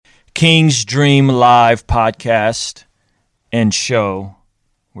King's Dream Live podcast and show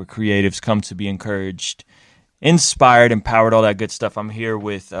where creatives come to be encouraged, inspired, empowered, all that good stuff. I'm here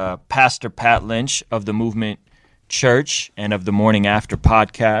with Pastor Pat Lynch of the Movement Church and of the Morning After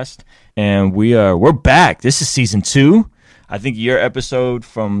podcast, and we're back. This is season 2. I think your episode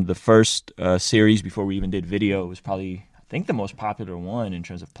from the first series before we even did video was probably, I think, the most popular one in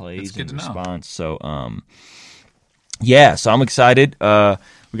terms of plays and response. So, so I'm excited.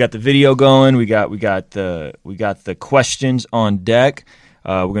 We got the video going. We got the questions on deck.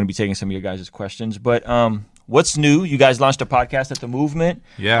 We're going to be taking some of your guys' questions. But what's new? You guys launched a podcast at the Movement.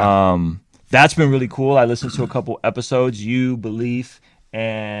 Yeah. That's been really cool. I listened to a couple episodes. You, Belief,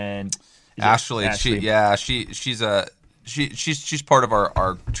 and Ashley. She's part of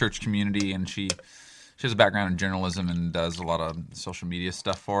our church community, and she has a background in journalism and does a lot of social media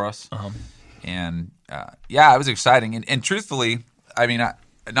stuff for us. And it was exciting. And truthfully, I mean,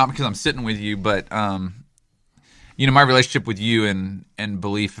 not because I'm sitting with you, but my relationship with you and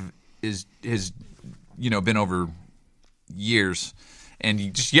Belief has been over years. And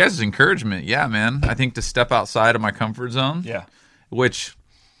you guys' encouragement, yeah, man. I think to step outside of my comfort zone, which,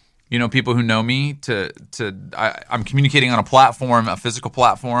 people who know me, I'm communicating on a physical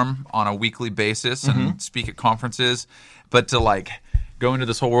platform on a weekly basis and speak at conferences, but to go into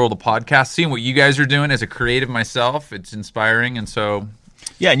this whole world of podcasts, seeing what you guys are doing as a creative myself, it's inspiring. And so,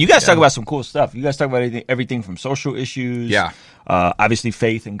 and you guys talk about some cool stuff. You guys talk about everything from social issues, obviously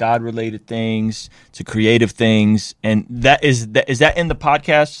faith and God related things to creative things. And is that in the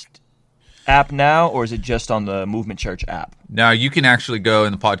podcast app now, or is it just on the Movement Church app? No, you can actually go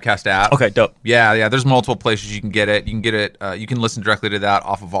in the podcast app. Okay, dope. Yeah. There's multiple places you can get it. You can get it. You can listen directly to that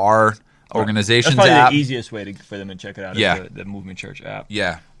off of our organization's That's probably app. the easiest way for them to check it out. Is the Movement Church app.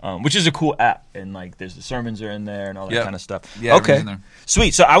 Yeah. Which is a cool app, and there's the sermons are in there and all that kind of stuff. Yeah. Okay.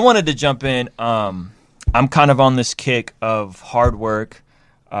 Sweet. So I wanted to jump in. I'm kind of on this kick of hard work.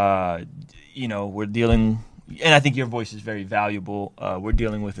 We're dealing, and I think your voice is very valuable. We're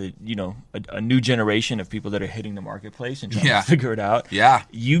dealing with a new generation of people that are hitting the marketplace and trying to figure it out. Yeah.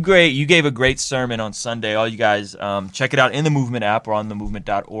 You gave a great sermon on Sunday. All you guys check it out in the Movement app or on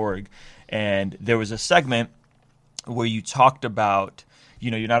themovement.org. And there was a segment where you talked about,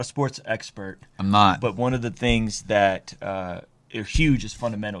 you're not a sports expert. I'm not. But one of the things that are huge is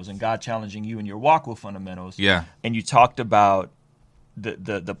fundamentals, and God challenging you in your walk with fundamentals. Yeah. And you talked about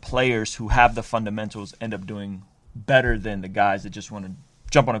the players who have the fundamentals end up doing better than the guys that just want to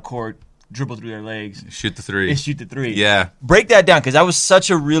jump on a court, dribble through their legs. Shoot the three. Yeah. Break that down, because that was such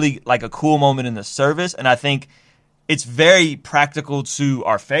a really a cool moment in the service, and I think it's very practical to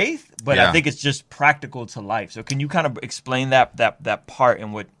our faith, but I think it's just practical to life. So can you kind of explain that part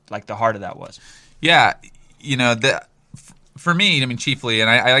and what the heart of that was? Yeah, for me, chiefly, and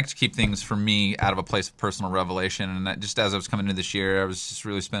I like to keep things for me out of a place of personal revelation. And that just as I was coming into this year, I was just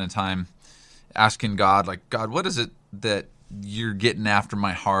really spending time asking God, God, what is it that you're getting after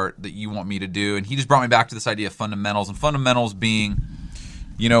my heart that you want me to do? And He just brought me back to this idea of fundamentals, and fundamentals being,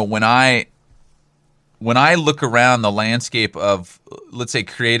 when I look around the landscape of, let's say,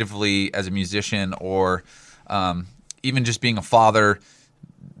 creatively as a musician, or even just being a father,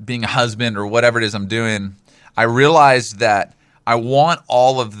 being a husband, or whatever it is I'm doing, I realize that I want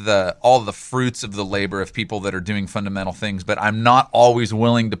all of the fruits of the labor of people that are doing fundamental things, but I'm not always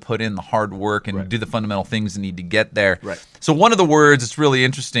willing to put in the hard work and do the fundamental things that need to get there. Right. So one of the words, it's really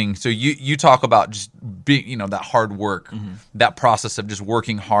interesting. So you talk about just being, that hard work, that process of just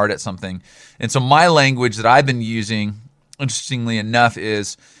working hard at something. And so my language that I've been using, interestingly enough,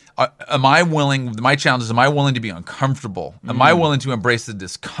 is my challenge is, am I willing to be uncomfortable? Am I willing to embrace the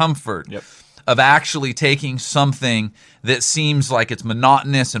discomfort of actually taking something that seems like it's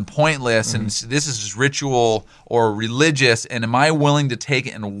monotonous and pointless, and this is just ritual or religious, and am I willing to take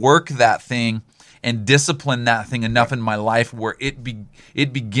it and work that thing and discipline that thing enough in my life where it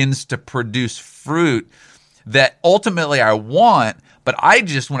begins to produce fruit that ultimately I want? But I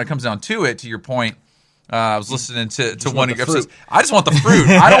just, when it comes down to it, to your point, I was listening to one of your episodes. I just want the fruit.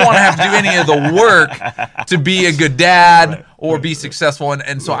 I don't want to have to do any of the work to be a good dad or be successful.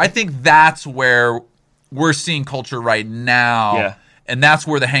 And so I think that's where we're seeing culture right now. Yeah. And that's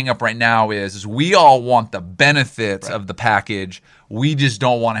where the hang up right now is we all want the benefits of the package. We just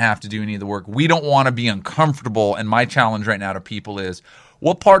don't want to have to do any of the work. We don't want to be uncomfortable. And my challenge right now to people is,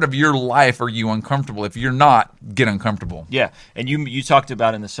 what part of your life are you uncomfortable? If you're not, get uncomfortable. Yeah, and you talked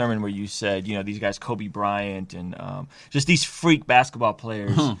about in the sermon where you said, these guys, Kobe Bryant and just these freak basketball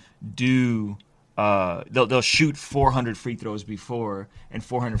players do they'll shoot 400 free throws before and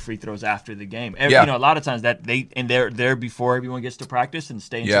 400 free throws after the game. A lot of times that they're there before everyone gets to practice and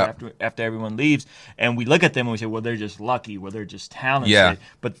stay until after everyone leaves. And we look at them and we say, well, they're just lucky, well, they're just talented. Yeah.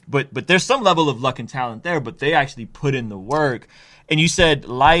 But there's some level of luck and talent there, but they actually put in the work. And you said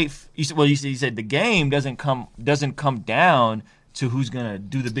you said the game doesn't come down to who's gonna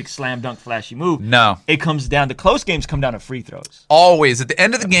do the big slam dunk flashy move. No, it comes down to close games come down to free throws. Always at the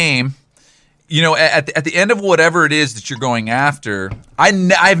end of the game. At the end of whatever it is that you're going after,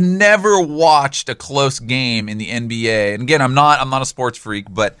 I've never watched a close game in the NBA. And again, I'm not a sports freak,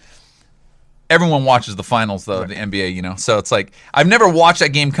 but everyone watches the finals though, the NBA. So it's like I've never watched that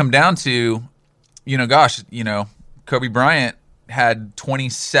game come down to, Kobe Bryant had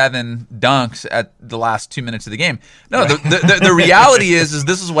 27 dunks at the last 2 minutes of the game. No, the reality is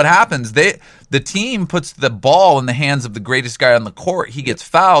this is what happens. The team puts the ball in the hands of the greatest guy on the court. He gets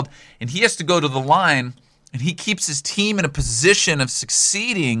fouled, and he has to go to the line, and he keeps his team in a position of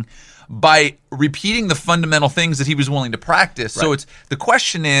succeeding by repeating the fundamental things that he was willing to practice. Right. So the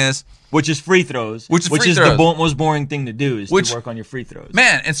question is, which is free throws. Which is the most boring thing to do is to work on your free throws.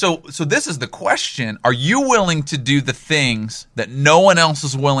 Man, and so this is the question. Are you willing to do the things that no one else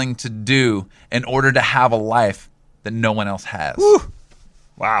is willing to do in order to have a life that no one else has? Woo.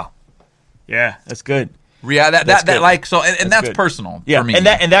 Wow. Yeah, that's good. Yeah, that's personal for me. And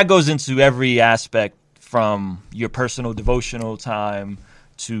that goes into every aspect from your personal devotional time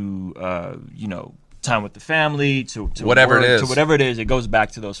to time with the family to whatever work, it is. To whatever it is, it goes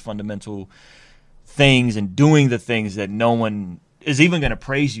back to those fundamental things and doing the things that no one is even going to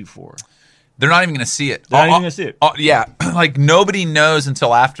praise you for. They're not even going to see it. They're not even going to see it. Yeah, like nobody knows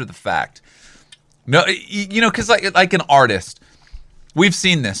until after the fact. No, because like an artist, we've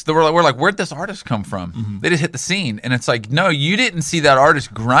seen this. We're like, where'd this artist come from? Mm-hmm. They just hit the scene, and it's like, no, you didn't see that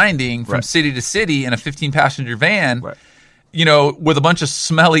artist grinding from city to city in a 15-passenger van. Right. With a bunch of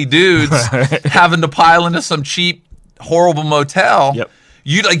smelly dudes having to pile into some cheap, horrible motel. Yep.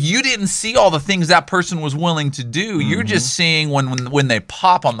 You didn't see all the things that person was willing to do. Mm-hmm. You're just seeing when they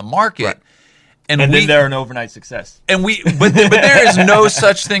pop on the market. Right. And then they're an overnight success. But there is no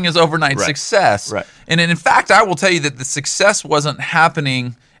such thing as overnight success. Right. And in fact, I will tell you that the success wasn't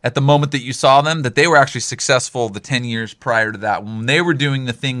happening at the moment that you saw them, that they were actually successful the 10 years prior to that, when they were doing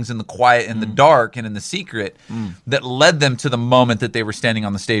the things in the quiet, in the dark, and in the secret that led them to the moment that they were standing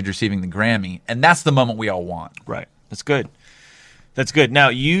on the stage receiving the Grammy. And that's the moment we all want. Right. That's good. That's good. Now,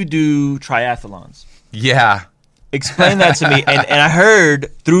 you do triathlons. Yeah. Explain that to me. And I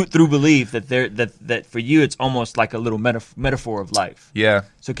heard through belief that for you it's almost like a little metaphor of life. Yeah.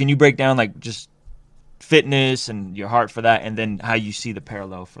 So can you break down like just fitness and your heart for that, and then how you see the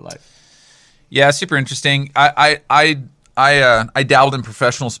parallel for life? Yeah, super interesting. I dabbled in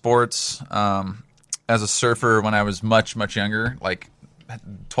professional sports as a surfer when I was much younger, like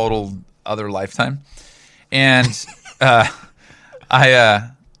total other lifetime, and I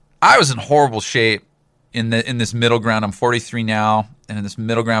was in horrible shape in this middle ground. I'm 43 now, and in this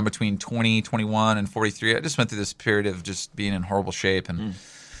middle ground between 20, 21, and 43, I just went through this period of just being in horrible shape, and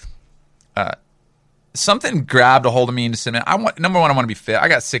something grabbed a hold of me and just said, man, number one, I want to be fit. I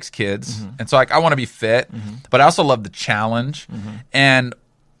got 6 kids. And so I want to be fit, but I also love the challenge. And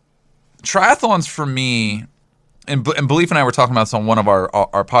triathlons for me, and Belief and I were talking about this on one of our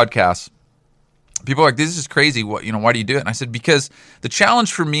podcasts. People are like, this is crazy. Why do you do it? And I said, because the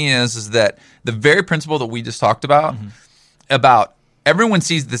challenge for me is that the very principle that we just talked about everyone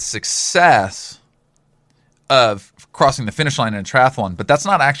sees the success of crossing the finish line in a triathlon, but that's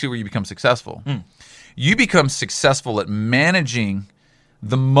not actually where you become successful. You become successful at managing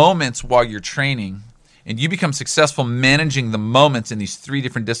the moments while you're training, and you become successful managing the moments in these 3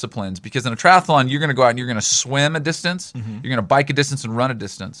 different disciplines. Because in a triathlon, you're going to go out and you're going to swim a distance, you're going to bike a distance, and run a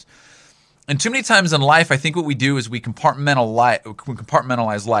distance. And too many times in life, I think what we do is we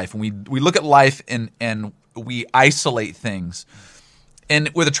compartmentalize life, and we look at life and we isolate things. And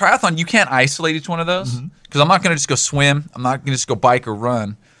with a triathlon, you can't isolate each one of those, because I'm not going to just go swim. I'm not going to just go bike or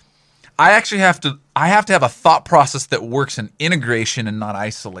run. I actually have to have a thought process that works in integration and not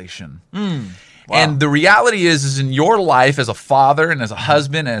isolation. Wow. And the reality is in your life as a father and as a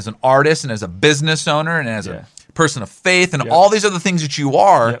husband and as an artist and as a business owner and as a person of faith and all these other things that you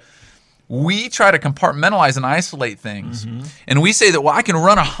are, we try to compartmentalize and isolate things. And we say that, well, I can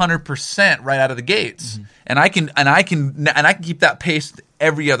run 100% right out of the gates. And I can keep that pace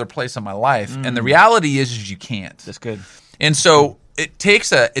every other place in my life. And the reality is you can't. That's good. And so it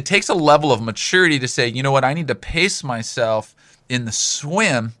takes a level of maturity to say, you know what, I need to pace myself in the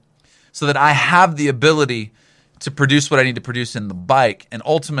swim so that I have the ability to produce what I need to produce in the bike, and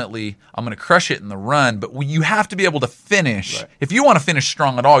ultimately I'm going to crush it in the run. But you have to be able to finish. Right. If you want to finish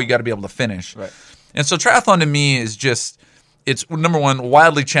strong at all, you got to be able to finish. Right. And so triathlon to me is just, it's number one,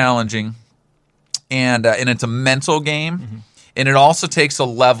 wildly challenging, and it's a mental game, and it also takes a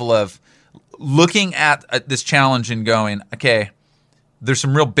level of looking at this challenge and going, okay, there's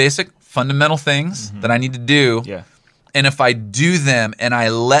some real basic fundamental things that I need to do. Yeah. And if I do them and I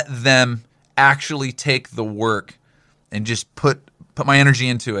let them actually take the work and just put my energy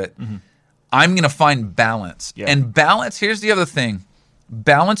into it, I'm going to find balance. Yeah. And balance, here's the other thing.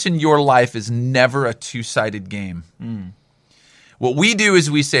 Balance in your life is never a two-sided game. What we do is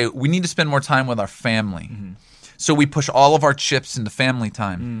we say we need to spend more time with our family. So we push all of our chips into family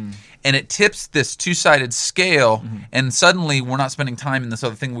time. And it tips this two-sided scale, and suddenly we're not spending time in this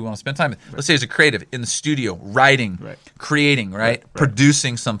other thing we want to spend time with. Let's say as a creative, in the studio, writing, creating,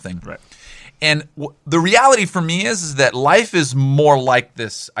 producing something. Right. And the reality for me is that life is more like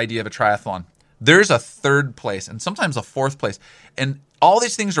this idea of a triathlon. There's a third place and sometimes a fourth place. And all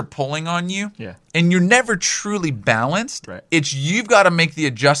these things are pulling on you, and you're never truly balanced. Right. It's you've got to make the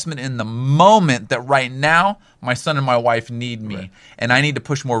adjustment in the moment that right now my son and my wife need me, and I need to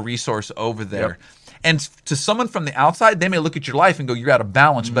push more resource over there. And to someone from the outside, they may look at your life and go, you're out of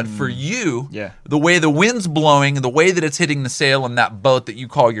balance. But for you, the way the wind's blowing, the way that it's hitting the sail in that boat that you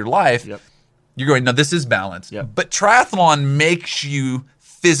call your life, you're going, no, this is balance. But triathlon makes you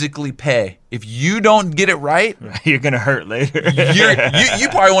physically pay. If you don't get it right, you're gonna hurt later. you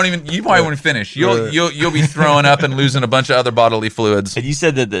probably won't even. You probably won't finish. You'll be throwing up and losing a bunch of other bodily fluids. And you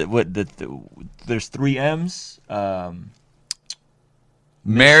said that there's 3 M's.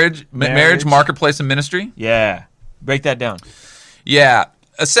 Marriage, marketplace, and ministry. Yeah, break that down. Yeah,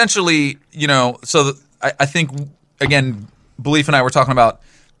 essentially, So I think again, Belief and I were talking about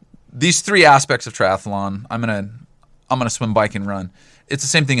these 3 aspects of triathlon. I'm gonna swim, bike, and run. It's the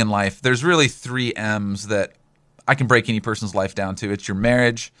same thing in life. There's really 3 M's that I can break any person's life down to. It's your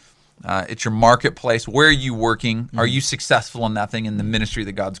marriage, it's your marketplace. Where are you working? Are you successful in that thing, in the ministry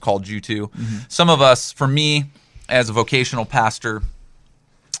that God's called you to? Some of us, for me, as a vocational pastor,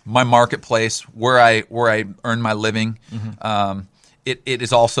 my marketplace, where I earn my living, it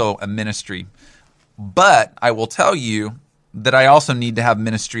is also a ministry. But I will tell you that I also need to have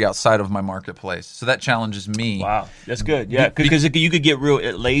ministry outside of my marketplace. So that challenges me. Wow, that's good. Yeah, because you could get real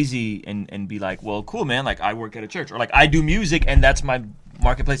lazy and be like, well, cool, man, like I work at a church, or like I do music and that's my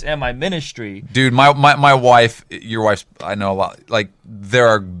marketplace and my ministry. Dude, my wife, your wife's, I know a lot, like they're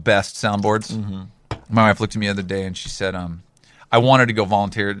our best soundboards. My wife looked at me the other day and she said, I wanted to go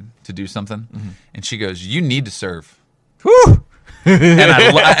volunteer to do something. And she goes, you need to serve. Whew. and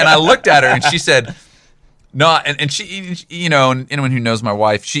I looked at her and she said, no, and she, and anyone who knows my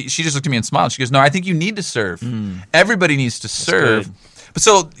wife, she just looked at me and smiled. She goes, no, I think you need to serve. Everybody needs to serve. But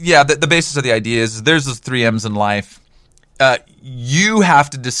so, yeah, the basis of the idea is there's those 3 M's in life. You have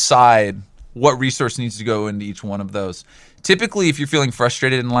to decide what resource needs to go into each one of those. Typically, if you're feeling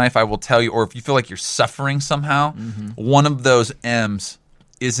frustrated in life, I will tell you, or if you feel like you're suffering somehow, one of those M's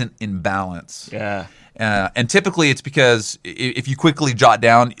isn't in balance. Yeah. And typically it's because if you quickly jot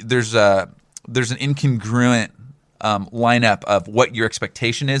down, there's an incongruent lineup of what your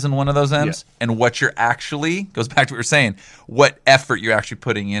expectation is in one of those M's and what you're actually, goes back to what you're saying, what effort you're actually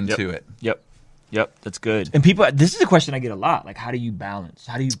putting into it. Yep, that's good. And people, this is a question I get a lot. Like, how do you balance?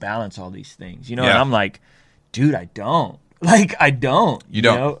 How do you balance all these things? And I'm like, dude, I don't. Like, I don't. You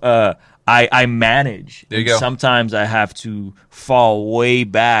don't. I manage. There you go. Sometimes I have to fall way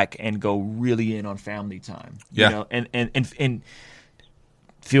back and go really in on family time. Yeah. And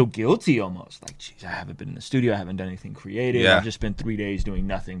feel guilty almost. Like, geez, I haven't been in the studio. I haven't done anything creative. Yeah. I've just spent 3 days doing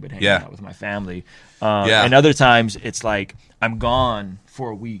nothing but hanging out with my family. Yeah. And other times it's like I'm gone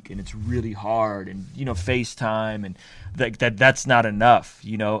for a week and it's really hard, and FaceTime and that's not enough,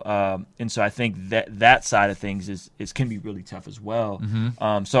 and so I think that side of things is can be really tough as well.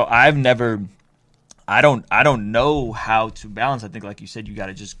 So I don't know how to balance. I think, like you said, you got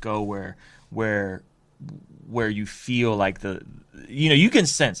to just go where you feel like you can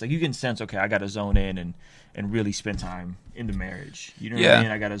sense, okay, I got to zone in and really spend time in the marriage. You know what I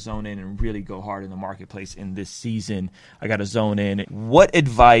mean? I got to zone in and really go hard in the marketplace in this season. I got to zone in. What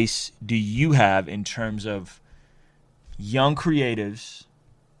advice do you have in terms of young creatives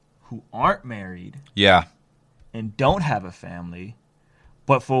who aren't married and don't have a family,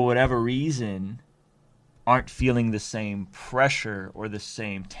 but for whatever reason aren't feeling the same pressure or the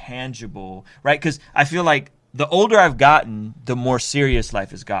same tangible, right? Because I feel like the older I've gotten, the more serious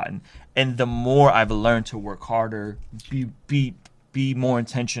life has gotten, and the more I've learned to work harder, be more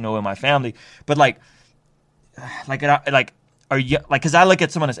intentional in my family. But like, are you like, because I look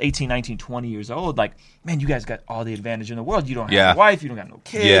at someone that's 18, 19, 20 years old, like, man, you guys got all the advantage in the world. You don't have a wife, you don't got no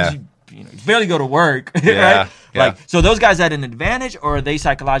kids, you barely go to work, right? Yeah. Like, so those guys at an advantage, or are they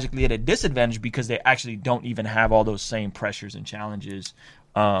psychologically at a disadvantage because they actually don't even have all those same pressures and challenges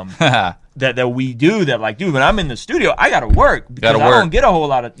that we do? That like, dude, when I'm in the studio, I gotta work because I don't get a whole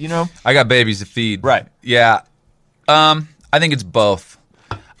lot of, I got babies to feed. Right. Yeah. I think it's both.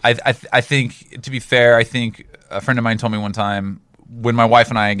 I think, to be fair, I think a friend of mine told me one time, when my wife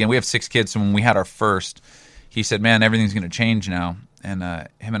and I, again, we have 6 kids, so when we had our first, he said, man, everything's going to change now. And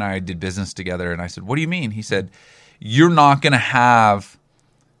him and I did business together, and I said, what do you mean? He said, you're not going to have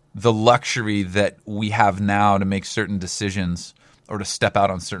the luxury that we have now to make certain decisions or to step out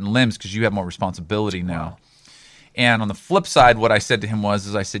on certain limbs because you have more responsibility now. Wow. And on the flip side, what I said to him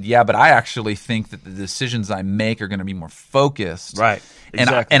was, I said, yeah, but I actually think that the decisions I make are going to be more focused. Right.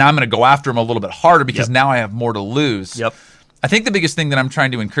 Exactly. And I'm going to go after them a little bit harder because now I have more to lose. Yep. I think the biggest thing that I'm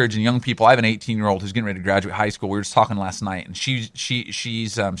trying to encourage in young people, I have an 18-year-old who's getting ready to graduate high school. We were just talking last night, and she's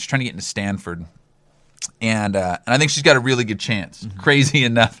trying to get into Stanford. And I think she's got a really good chance, crazy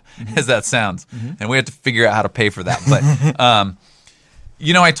enough as that sounds. And we have to figure out how to pay for that. But,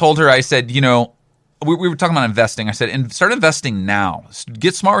 I told her, I said, we were talking about investing. I said, start investing now.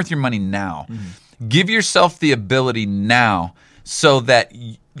 Get smart with your money now. Give yourself the ability now so that,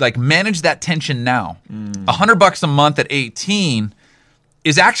 manage that tension now. $100 a month at 18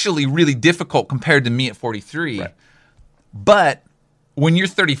 is actually really difficult compared to me at 43. Right. But when you're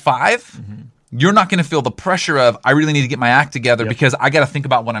 35, you're not going to feel the pressure of, I really need to get my act together because I got to think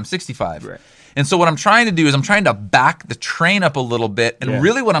about when I'm 65. Right. And so what I'm trying to do is I'm trying to back the train up a little bit. And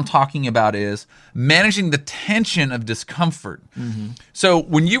really what I'm talking about is managing the tension of discomfort. So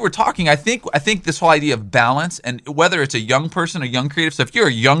when you were talking, I think this whole idea of balance, and whether it's a young person, a young creative, so if you're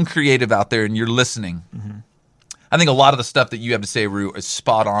a young creative out there and you're listening, I think a lot of the stuff that you have to say, Rue, is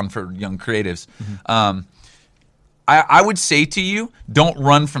spot on for young creatives. I would say to you, don't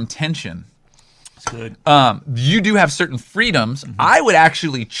run from tension. Good. You do have certain freedoms. I would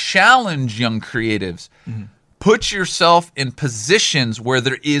actually challenge young creatives. Put yourself in positions where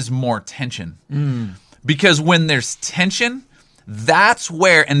there is more tension. Because when there's tension, that's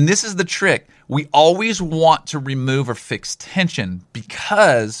where, and this is the trick, we always want to remove or fix tension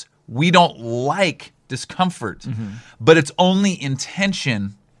because we don't like discomfort. But it's only in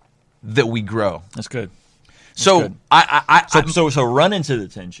tension that we grow. That's good. So So run into the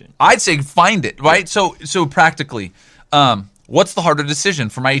tension. I'd say find it, right? So practically, what's the harder decision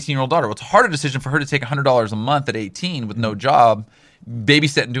for my 18-year-old daughter? What's a harder decision for her to take $100 a month at 18 with no job,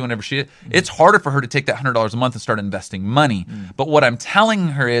 babysitting, doing whatever she is? It's harder for her to take that $100 a month and start investing money. But what I'm telling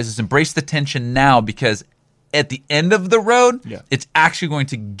her is embrace the tension now because at the end of the road, it's actually going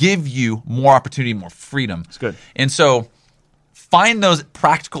to give you more opportunity, more freedom. That's good. And so find those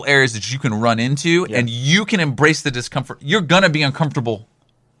practical areas that you can run into and you can embrace the discomfort. You're going to be uncomfortable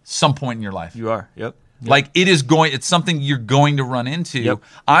some point in your life. You are. Yep. Like it's something you're going to run into. Yep.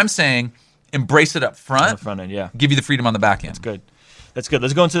 I'm saying embrace it up front. On the front end, give you the freedom on the back end. That's good. That's good.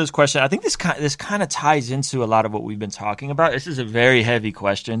 Let's go into this question. I think this kind of ties into a lot of what we've been talking about. This is a very heavy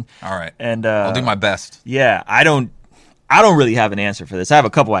question. All right. And I'll do my best. Yeah, I don't really have an answer for this. I have a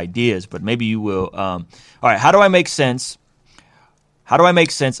couple ideas, but maybe you will. All right, how do I make sense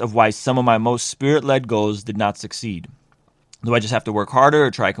of why some of my most spirit-led goals did not succeed? Do I just have to work harder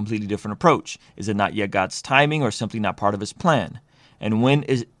or try a completely different approach? Is it not yet God's timing or simply not part of his plan? And when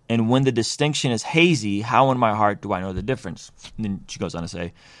the distinction is hazy, how in my heart do I know the difference? And then she goes on to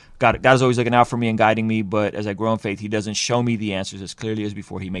say, God is always looking out for me and guiding me, but as I grow in faith, he doesn't show me the answers as clearly as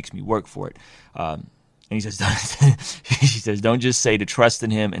before. He makes me work for it. And he says, don't just say to trust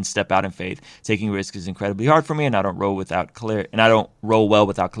in him and step out in faith. Taking risks is incredibly hard for me, and I don't roll well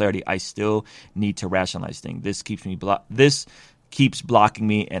without clarity. I still need to rationalize things. This keeps blocking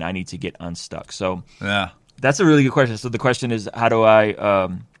me, and I need to get unstuck. So that's a really good question. So the question is, how do I,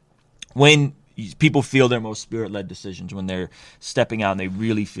 when people feel their most spirit-led decisions, when they're stepping out and they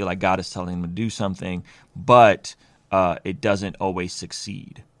really feel like God is telling them to do something, but it doesn't always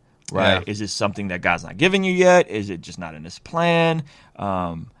succeed. Right? Yeah. Is this something that God's not giving you yet? Is it just not in his plan?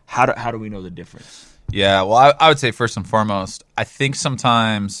 How do we know the difference? Yeah, well, I would say first and foremost, I think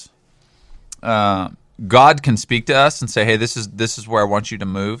sometimes God can speak to us and say, hey, this is where I want you to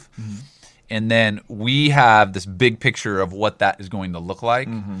move. And then we have this big picture of what that is going to look like.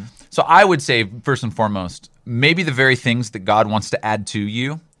 So I would say first and foremost, maybe the very things that God wants to add to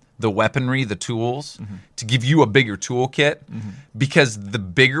you, the weaponry, the tools, to give you a bigger toolkit, because the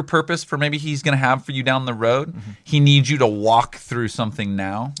bigger purpose for maybe he's going to have for you down the road, he needs you to walk through something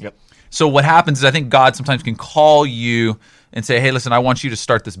now. Yep. So what happens is I think God sometimes can call you and say, hey, listen, I want you to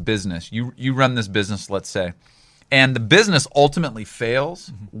start this business. You run this business, let's say. And the business ultimately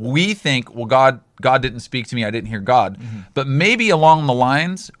fails. We think, well, God didn't speak to me. I didn't hear God. But maybe along the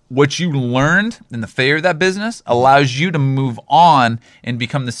lines, what you learned in the failure of that business allows you to move on and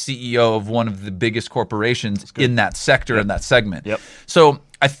become the CEO of one of the biggest corporations in that sector and that segment. Yep. So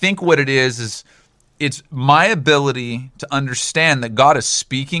I think what it is it's my ability to understand that God is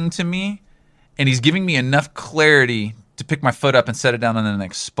speaking to me and he's giving me enough clarity to pick my foot up and set it down in the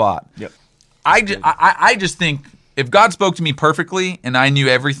next spot. Yep. I just think if God spoke to me perfectly and I knew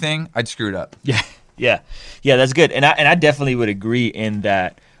everything, I'd screw it up. Yeah, that's good. And I definitely would agree in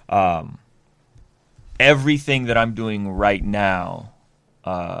that everything that I'm doing right now,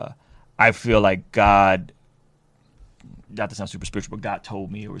 I feel like God, not to sound super spiritual, but God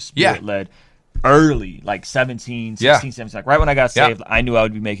told me, or was spirit-led early, like 16, 17, like right when I got saved. I knew I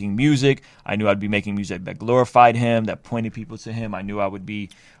would be making music. I knew I'd be making music that glorified him, that pointed people to him. I knew I would be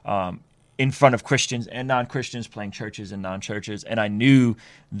in front of Christians and non-Christians, playing churches and non-churches, and I knew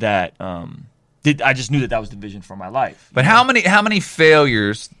that I just knew that was the vision for my life. But how many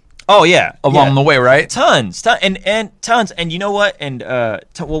failures? Oh yeah, along the way, right? Tons, and tons. And you know what? And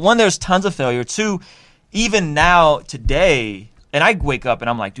one, there's tons of failure. Two, even now today, and I wake up and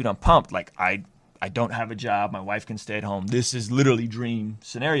I'm like, dude, I'm pumped. Like I don't have a job. My wife can stay at home. This is literally dream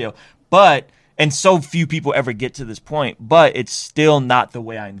scenario. And so few people ever get to this point, but it's still not the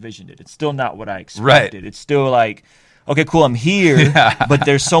way I envisioned it. It's still not what I expected. Right. It's still like, okay, cool, I'm here, but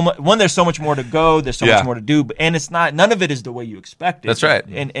there's so much. One, there's so much more to go. There's so much more to do, and it's not. None of it is the way you expect it. That's right.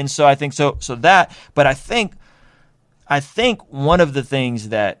 And so I think so that. But I think one of the things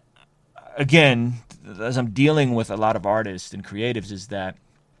that, again, as I'm dealing with a lot of artists and creatives, is that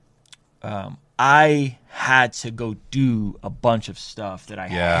I had to go do a bunch of stuff that I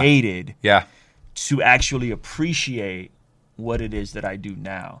hated. Yeah. To actually appreciate what it is that I do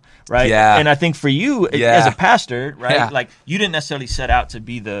now, right? Yeah. And I think for you as a pastor, right, like you didn't necessarily set out to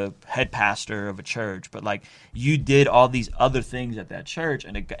be the head pastor of a church, but like you did all these other things at that church,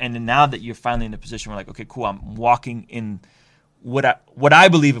 and now that you're finally in a position where like, okay, cool, I'm walking in what I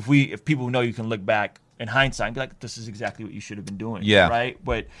believe if people know, you can look back in hindsight and be like, this is exactly what you should have been doing, right?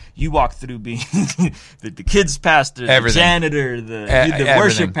 But you walk through being the kids pastor, the janitor, the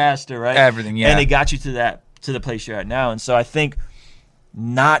worship pastor, right? Everything, and it got you to the place you're at now. And so I think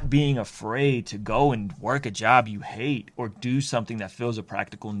not being afraid to go and work a job you hate, or do something that fills a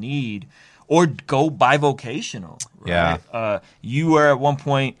practical need, or go bivocational. Right? Yeah. You were at one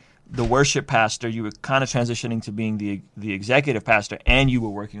point the worship pastor. You were kind of transitioning to being the executive pastor, and you were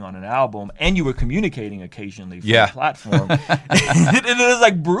working on an album, and you were communicating occasionally from the platform. And it was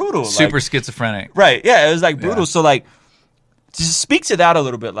like brutal. Super schizophrenic. Right. Yeah, it was like brutal. So like, to speak to that a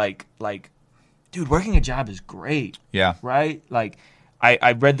little bit, like, dude, working a job is great. Yeah. Right? Like,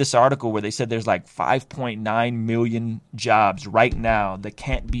 I read this article where they said there's like 5.9 million jobs right now that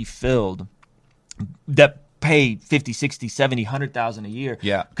can't be filled, that pay 50, 60, 70, 100,000 a year.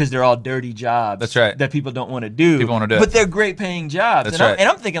 Yeah. Because they're all dirty jobs. That's right. That people don't want to do. People want to do but they're great paying jobs. That's right. And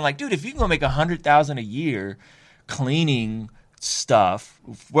I'm thinking like, dude, if you can go make 100,000 a year cleaning stuff,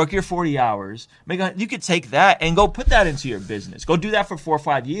 work your 40 hours, you could take that and go put that into your business. Go do that for 4 or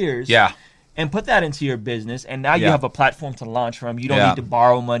 5 years. Yeah. And put that into your business, and now you have a platform to launch from. You don't need to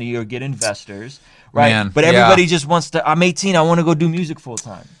borrow money or get investors, right? Man, but everybody just wants to. I'm 18. I want to go do music full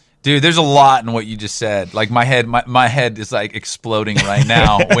time. Dude, there's a lot in what you just said. Like my head is like exploding right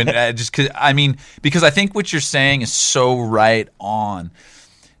now when because I think what you're saying is so right on.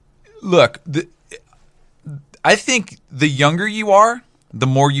 Look, I think the younger you are, the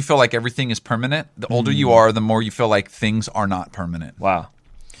more you feel like everything is permanent. The older you are, the more you feel like things are not permanent. Wow.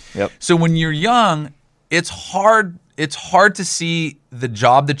 Yep. So when you're young, it's hard to see the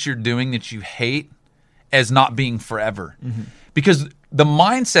job that you're doing that you hate as not being forever. Mm-hmm. Because the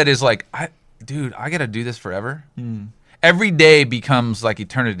mindset is like, I got to do this forever. Mm. Every day becomes like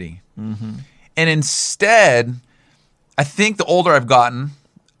eternity. Mm-hmm. And instead, I think the older I've gotten,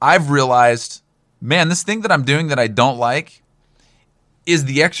 I've realized, man, this thing that I'm doing that I don't like is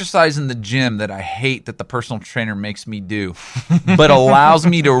the exercise in the gym that I hate that the personal trainer makes me do, but allows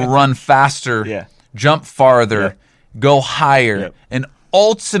me to run faster, jump farther, go higher, and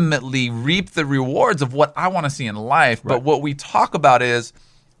ultimately reap the rewards of what I want to see in life. Right. But what we talk about is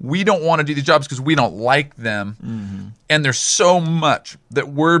we don't want to do these jobs because we don't like them. Mm-hmm. And there's so much that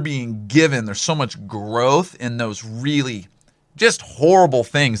we're being given. There's so much growth in those really just horrible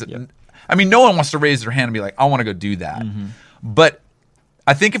things. That, I mean, no one wants to raise their hand and be like, I want to go do that. But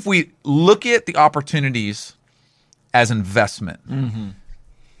I think if we look at the opportunities as investment,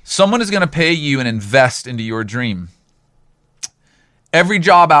 someone is going to pay you and invest into your dream. Every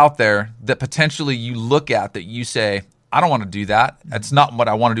job out there that potentially you look at that you say, I don't want to do that. That's not what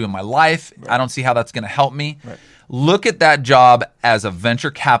I want to do in my life. I don't see how that's going to help me. Look at that job as a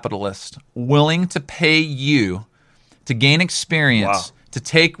venture capitalist willing to pay you to gain experience, to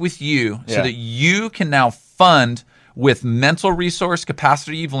take with you so that you can now fund with mental resource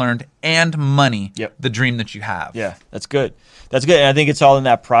capacity you've learned and money the dream that you have. Yeah, that's good. That's good. And I think it's all in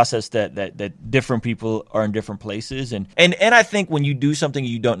that process that different people are in different places. And I think when you do something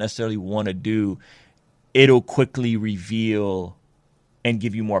you don't necessarily want to do, it'll quickly reveal and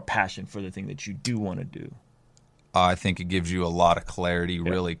give you more passion for the thing that you do want to do. I think it gives you a lot of clarity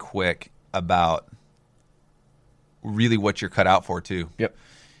really quick about really what you're cut out for too.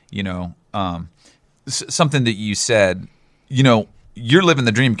 You know, something that you said, you know, you're living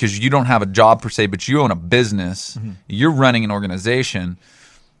the dream because you don't have a job per se, but you own a business. You're running an organization.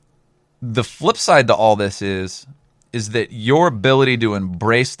 The flip side to all this is that your ability to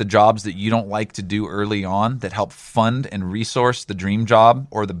embrace the jobs that you don't like to do early on that help fund and resource the dream job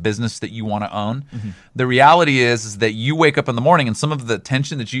or the business that you want to own. The reality is that you wake up in the morning and some of the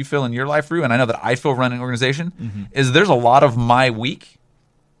tension that you feel in your life, Rue, and I know that I feel running an organization, is there's a lot of my week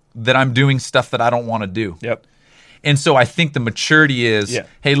that I'm doing stuff that I don't want to do. And so I think the maturity is,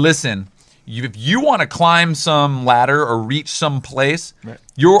 hey, listen, if you want to climb some ladder or reach some place,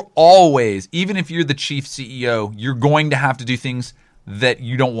 you're always, even if you're the chief CEO, you're going to have to do things that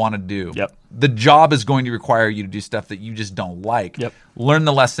you don't want to do. The job is going to require you to do stuff that you just don't like. Learn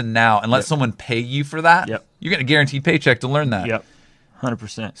the lesson now and let someone pay you for that. You're getting a guaranteed paycheck to learn that.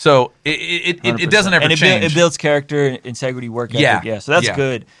 100%. So it doesn't ever change. It builds character, integrity, work ethic. So that's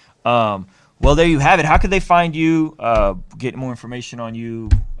good. Well, there you have it. How could they find you, get more information on you,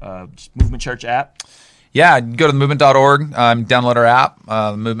 Movement Church app? Yeah, go to themovement.org, download our app,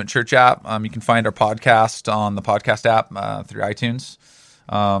 the Movement Church app. You can find our podcast on the podcast app through iTunes.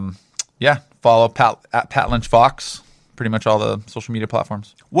 Follow at Pat Lynch Fox, pretty much all the social media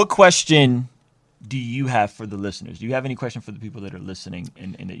platforms. What question do you have for the listeners? Do you have any question for the people that are listening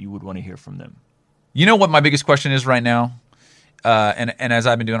and that you would want to hear from them? You know what my biggest question is right now? And as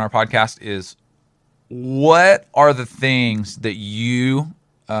I've been doing our podcast is, what are the things that you,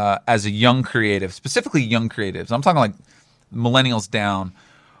 as a young creative, specifically young creatives, I'm talking like millennials down,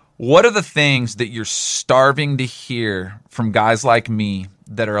 what are the things that you're starving to hear from guys like me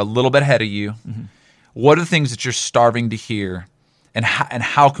that are a little bit ahead of you? What are the things that you're starving to hear? And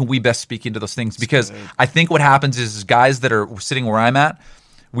how can we best speak into those things? Because I think what happens is guys that are sitting where I'm at,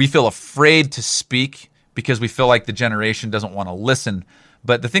 we feel afraid to speak because we feel like the generation doesn't want to listen.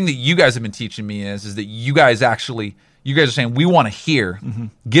 But the thing that you guys have been teaching me is that you guys are saying, we want to hear,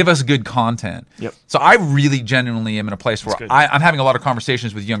 give us good content. So I really genuinely am in a place where I'm having a lot of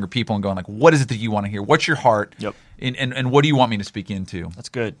conversations with younger people and going like, what is it that you want to hear? What's your heart? And what do you want me to speak into? That's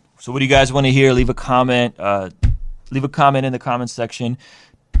good. So what do you guys want to hear? Leave a comment. Leave a comment in the comments section.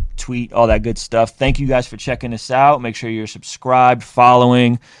 Tweet, all that good stuff. Thank you guys for checking us out. Make sure you're subscribed,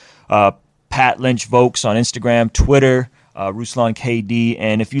 following Pat Lynch Vokes on Instagram, Twitter, Ruslan KD.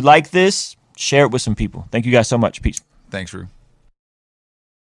 And if you like this, share it with some people. Thank you guys so much. Peace. Thanks, Rue.